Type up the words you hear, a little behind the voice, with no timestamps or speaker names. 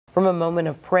From a moment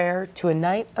of prayer to a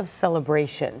night of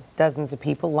celebration, dozens of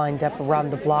people lined up around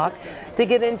the block to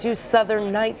get into Southern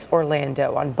Nights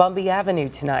Orlando on Bumby Avenue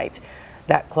tonight.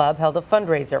 That club held a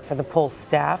fundraiser for the Pulse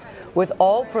staff, with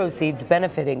all proceeds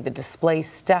benefiting the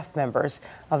displaced staff members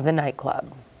of the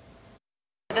nightclub.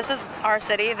 This is our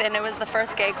city, and it was the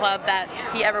first gay club that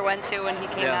he ever went to when he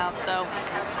came out. So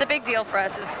it's a big deal for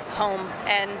us. It's home,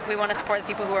 and we want to support the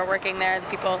people who are working there, the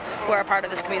people who are a part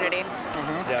of this community.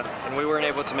 Yeah, and we weren't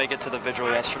able to make it to the vigil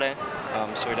yesterday,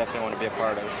 so we definitely want to be a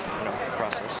part of the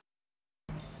process.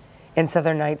 And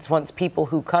Southern Nights wants people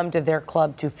who come to their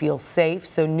club to feel safe,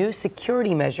 so new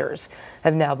security measures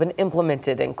have now been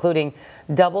implemented, including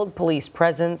doubled police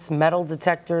presence, metal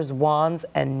detectors, wands,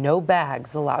 and no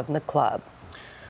bags allowed in the club.